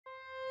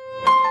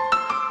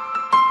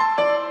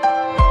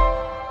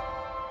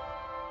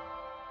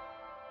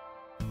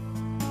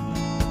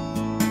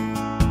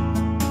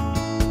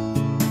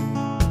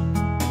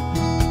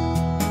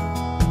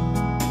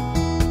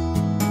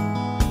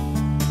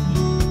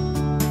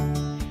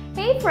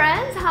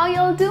friends, how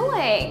y'all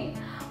doing?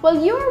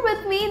 Well, you're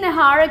with me,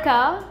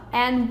 Niharika,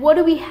 and what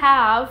do we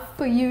have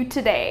for you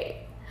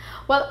today?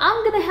 Well,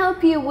 I'm gonna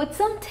help you with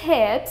some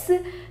tips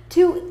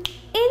to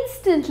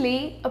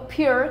instantly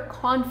appear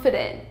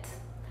confident.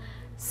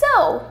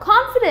 So,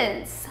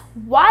 confidence.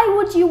 Why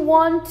would you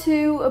want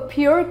to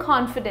appear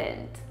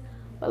confident?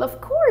 Well,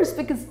 of course,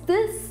 because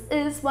this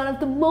is one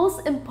of the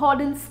most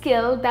important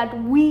skills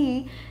that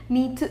we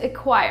need to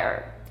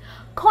acquire.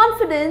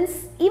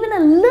 Confidence, even a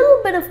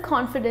little bit of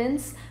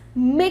confidence,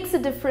 makes a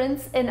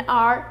difference in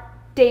our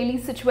daily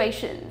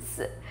situations.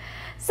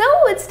 So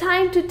it's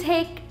time to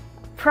take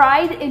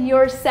pride in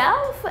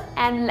yourself,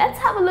 and let's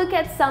have a look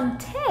at some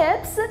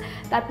tips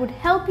that would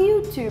help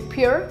you to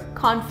appear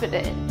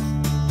confident.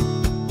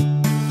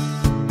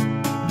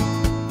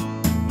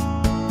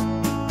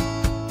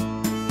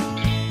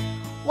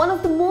 One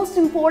of the most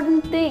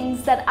important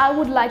things that I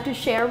would like to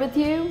share with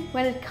you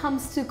when it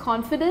comes to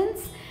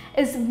confidence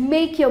is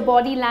make your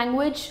body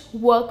language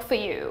work for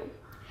you.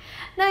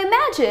 Now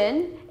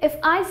imagine if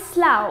I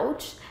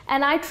slouch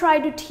and I try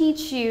to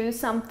teach you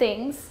some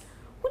things,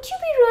 would you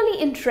be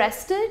really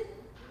interested?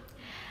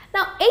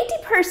 Now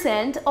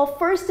 80% of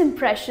first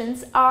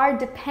impressions are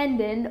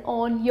dependent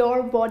on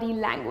your body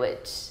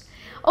language.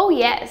 Oh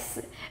yes,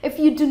 if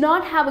you do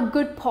not have a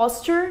good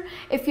posture,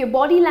 if your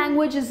body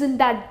language isn't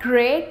that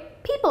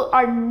great, people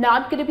are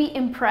not going to be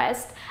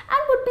impressed and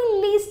would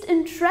be least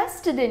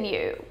interested in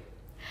you.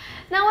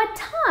 Now at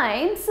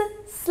times,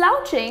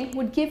 slouching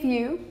would give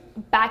you a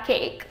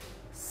backache.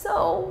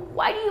 So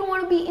why do you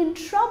want to be in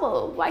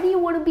trouble? Why do you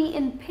want to be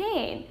in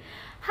pain?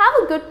 Have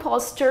a good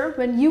posture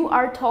when you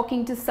are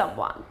talking to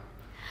someone.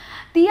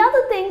 The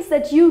other things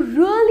that you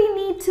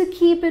really need to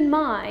keep in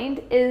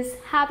mind is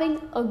having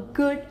a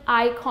good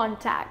eye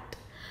contact.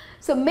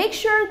 So make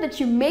sure that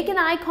you make an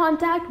eye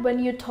contact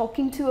when you're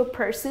talking to a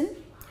person.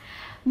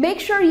 Make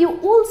sure you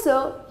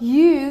also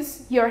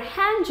use your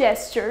hand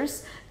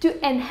gestures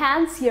to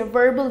enhance your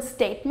verbal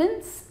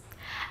statements,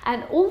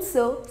 and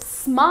also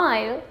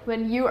smile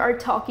when you are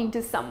talking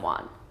to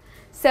someone.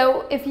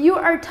 So if you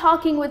are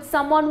talking with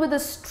someone with a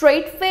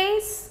straight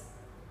face,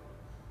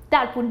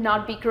 that would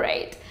not be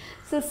great.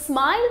 So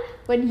smile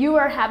when you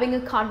are having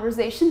a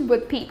conversation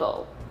with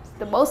people.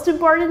 The most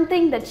important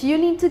thing that you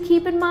need to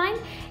keep in mind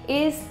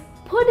is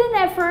put in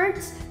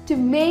efforts to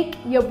make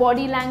your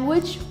body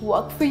language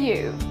work for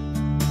you.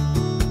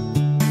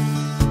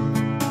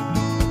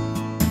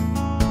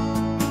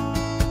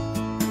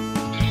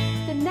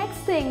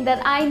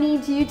 That I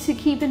need you to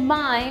keep in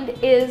mind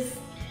is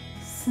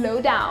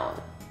slow down.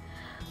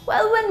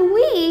 Well, when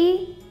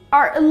we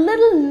are a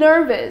little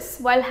nervous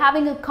while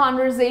having a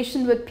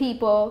conversation with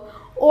people,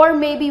 or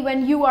maybe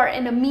when you are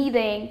in a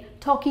meeting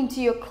talking to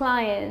your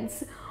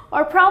clients,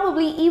 or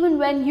probably even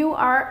when you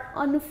are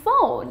on the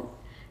phone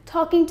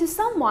talking to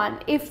someone,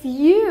 if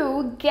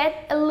you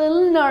get a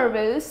little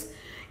nervous,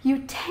 you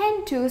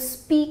tend to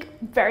speak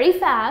very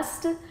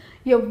fast,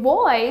 your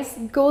voice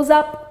goes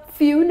up a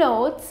few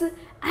notes,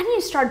 and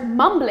you start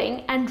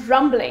mumbling and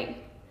rumbling.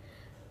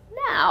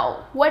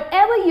 Now,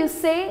 whatever you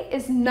say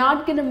is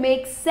not going to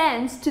make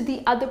sense to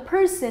the other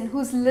person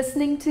who's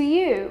listening to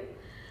you.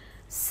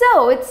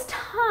 So it's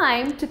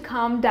time to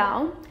calm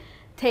down,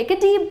 take a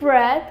deep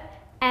breath,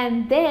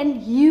 and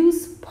then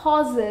use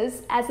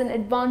pauses as an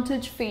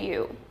advantage for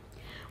you.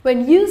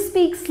 When you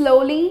speak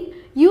slowly,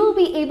 you'll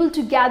be able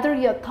to gather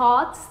your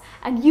thoughts,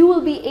 and you will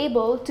be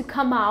able to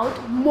come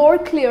out more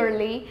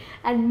clearly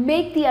and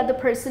make the other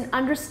person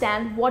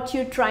understand what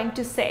you're trying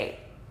to say.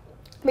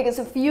 Because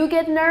if you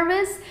get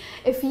nervous,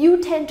 if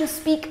you tend to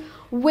speak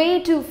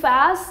way too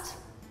fast,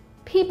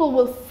 people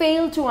will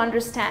fail to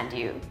understand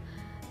you.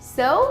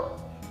 So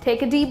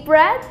take a deep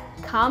breath,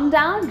 calm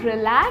down,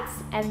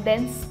 relax, and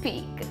then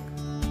speak.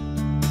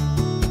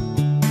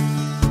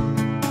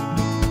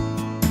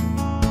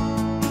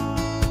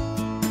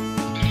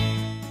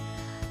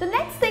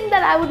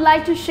 That I would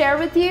like to share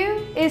with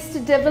you is to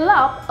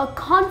develop a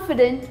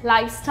confident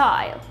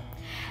lifestyle.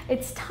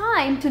 It's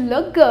time to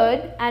look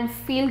good and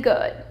feel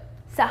good.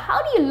 So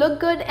how do you look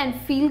good and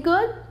feel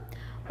good?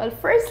 Well,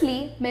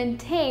 firstly,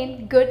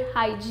 maintain good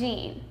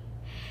hygiene.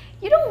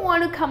 You don't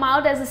want to come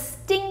out as a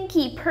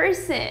stinky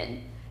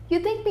person. You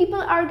think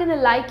people are gonna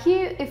like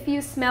you if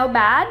you smell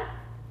bad?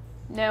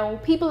 No,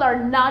 people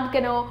are not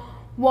gonna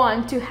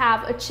want to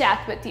have a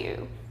chat with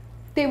you.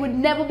 They would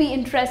never be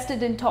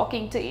interested in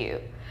talking to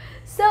you.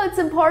 So it's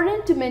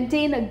important to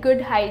maintain a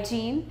good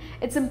hygiene.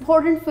 It's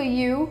important for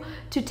you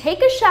to take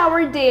a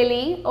shower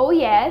daily, oh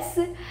yes,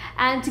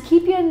 and to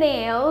keep your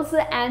nails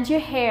and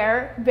your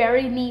hair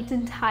very neat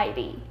and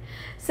tidy.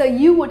 So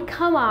you would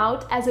come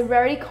out as a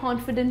very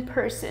confident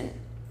person.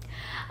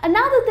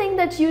 Another thing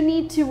that you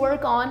need to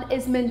work on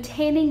is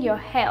maintaining your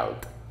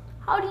health.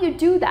 How do you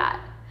do that?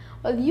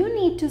 Well, you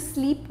need to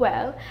sleep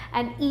well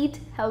and eat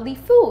healthy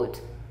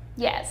food.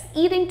 Yes,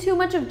 eating too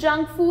much of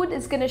junk food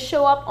is going to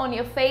show up on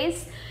your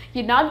face.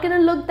 You're not going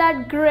to look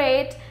that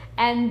great,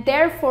 and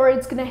therefore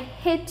it's going to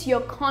hit your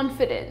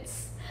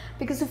confidence.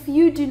 Because if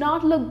you do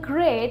not look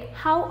great,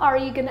 how are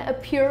you going to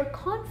appear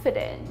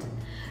confident?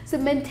 So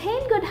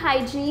maintain good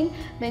hygiene,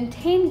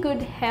 maintain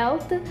good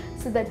health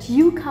so that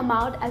you come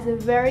out as a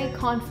very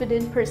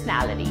confident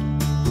personality.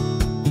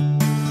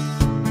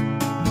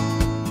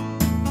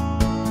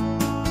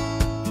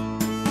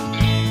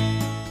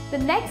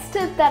 The next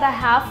tip that I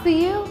have for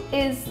you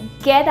is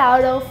get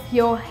out of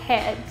your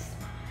head.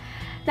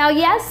 Now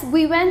yes,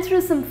 we went through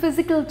some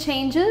physical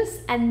changes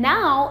and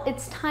now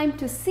it's time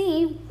to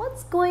see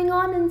what's going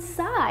on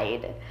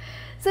inside.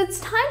 So it's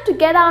time to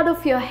get out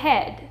of your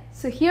head.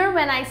 So here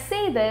when I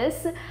say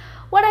this,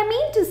 what I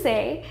mean to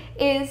say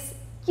is,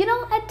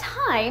 at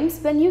times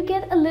when you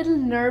get a little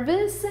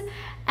nervous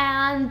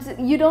and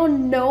you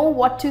don't know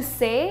what to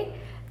say,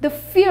 the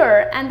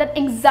fear and that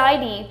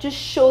anxiety just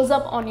shows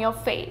up on your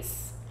face.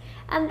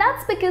 And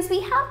that's because we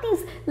have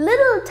these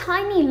little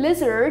tiny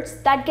lizards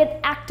that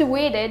get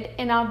activated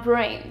in our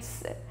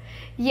brains.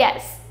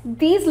 Yes,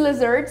 these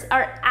lizards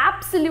are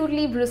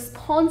absolutely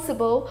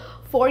responsible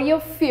for your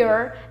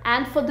fear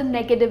and for the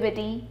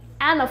negativity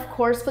and of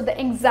course for the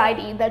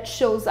anxiety that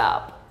shows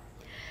up.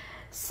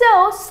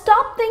 So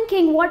stop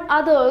thinking what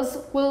others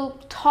will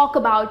talk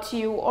about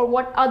you or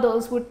what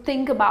others would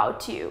think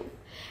about you.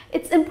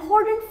 It's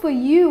important for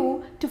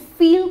you to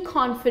feel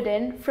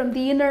confident from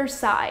the inner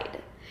side.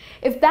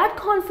 If that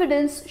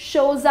confidence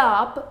shows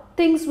up,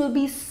 things will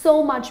be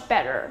so much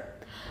better.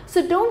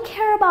 So don't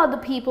care about the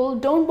people,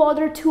 don't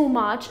bother too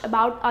much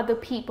about other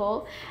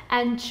people,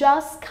 and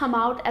just come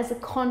out as a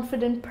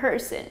confident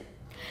person.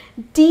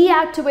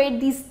 Deactivate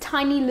these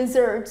tiny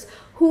lizards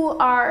who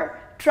are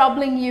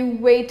troubling you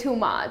way too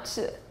much.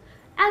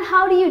 And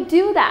how do you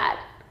do that?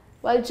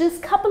 Well,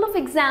 just a couple of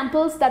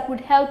examples that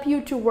would help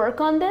you to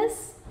work on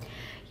this.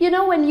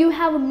 When you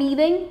have a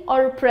meeting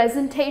or a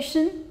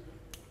presentation,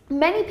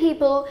 many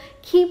people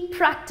keep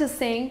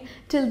practicing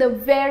till the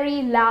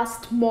very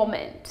last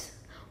moment.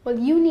 Well,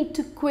 you need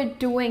to quit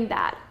doing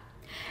that.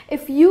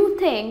 If you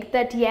think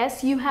that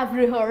yes, you have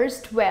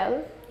rehearsed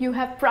well, you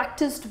have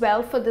practiced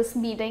well for this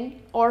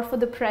meeting or for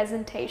the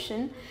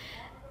presentation,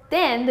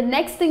 then the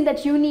next thing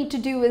that you need to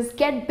do is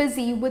get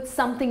busy with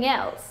something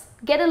else.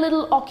 Get a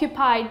little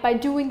occupied by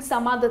doing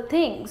some other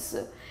things.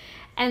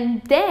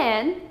 And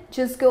then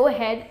just go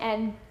ahead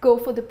and go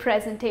for the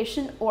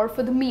presentation or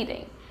for the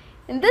meeting.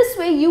 In this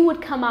way, you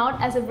would come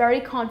out as a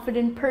very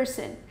confident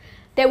person.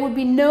 There would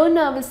be no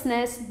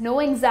nervousness,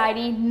 no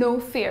anxiety, no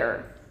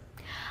fear.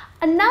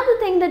 Another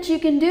thing that you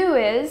can do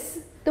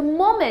is, the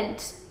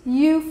moment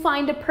you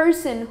find a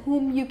person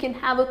whom you can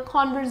have a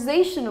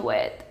conversation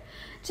with,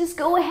 just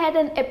go ahead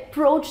and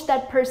approach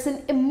that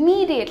person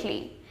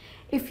immediately.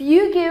 If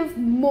you give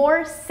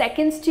more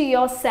seconds to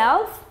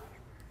yourself,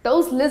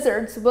 those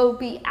lizards will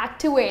be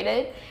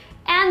activated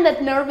and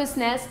that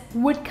nervousness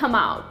would come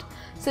out.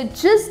 So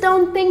just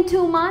don't think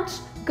too much.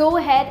 Go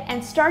ahead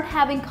and start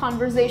having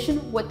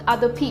conversation with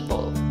other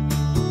people.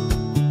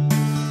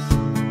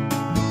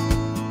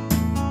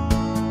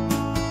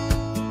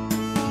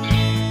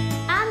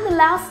 And the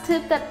last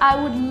tip that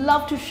I would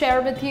love to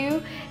share with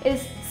you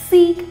is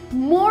seek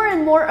more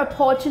and more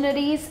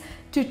opportunities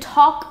to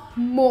talk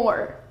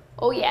more.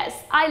 Oh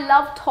yes, I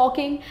love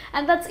talking,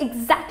 and that's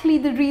exactly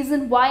the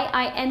reason why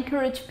I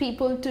encourage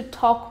people to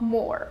talk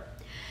more.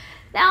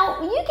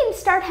 Now, you can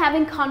start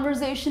having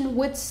conversation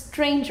with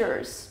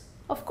strangers.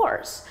 Of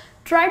course,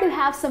 try to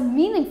have some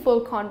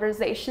meaningful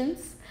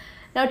conversations.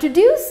 Now, to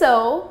do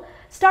so,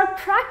 start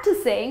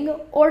practicing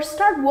or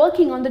start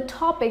working on the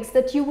topics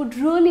that you would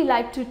really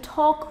like to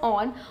talk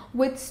on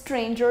with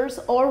strangers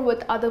or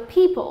with other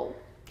people.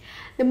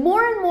 The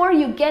more and more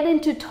you get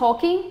into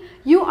talking,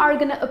 you are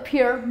going to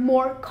appear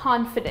more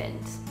confident.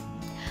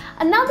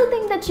 Another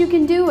thing that you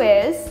can do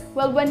is,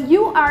 well, when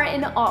you are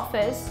in an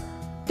office,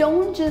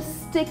 don't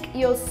just stick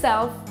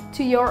yourself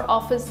to your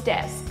office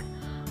desk.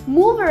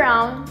 Move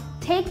around,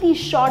 take these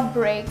short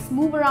breaks,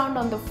 move around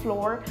on the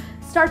floor,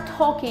 start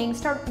talking,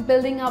 start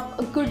building up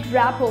a good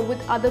rapport with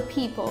other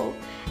people.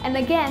 And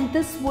again,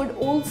 this would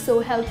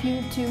also help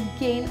you to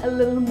gain a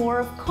little more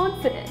of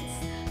confidence,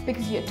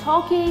 because you're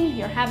talking,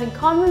 you're having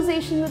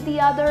conversation with the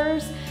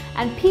others,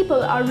 and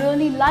people are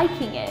really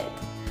liking it.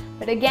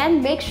 But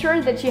again, make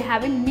sure that you're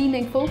having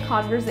meaningful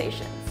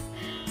conversations.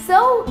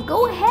 So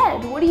go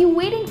ahead, what are you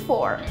waiting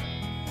for?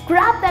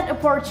 Grab that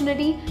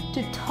opportunity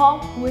to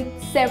talk with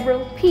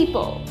several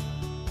people.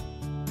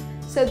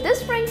 So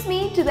this brings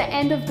me to the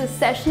end of this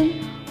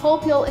session.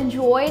 Hope you'll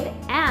enjoyed,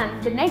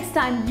 and the next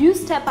time you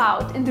step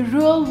out in the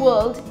real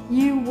world,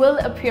 you will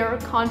appear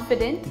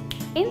confident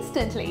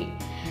instantly.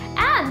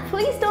 And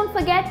please don't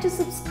forget to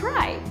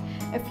subscribe.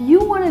 If you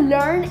want to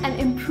learn and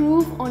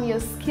improve on your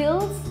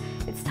skills,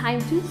 it's time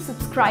to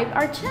subscribe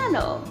our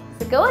channel.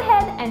 So go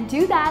ahead and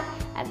do that,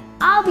 and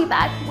I'll be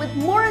back with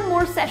more and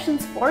more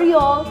sessions for you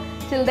all.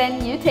 Till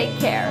then, you take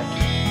care.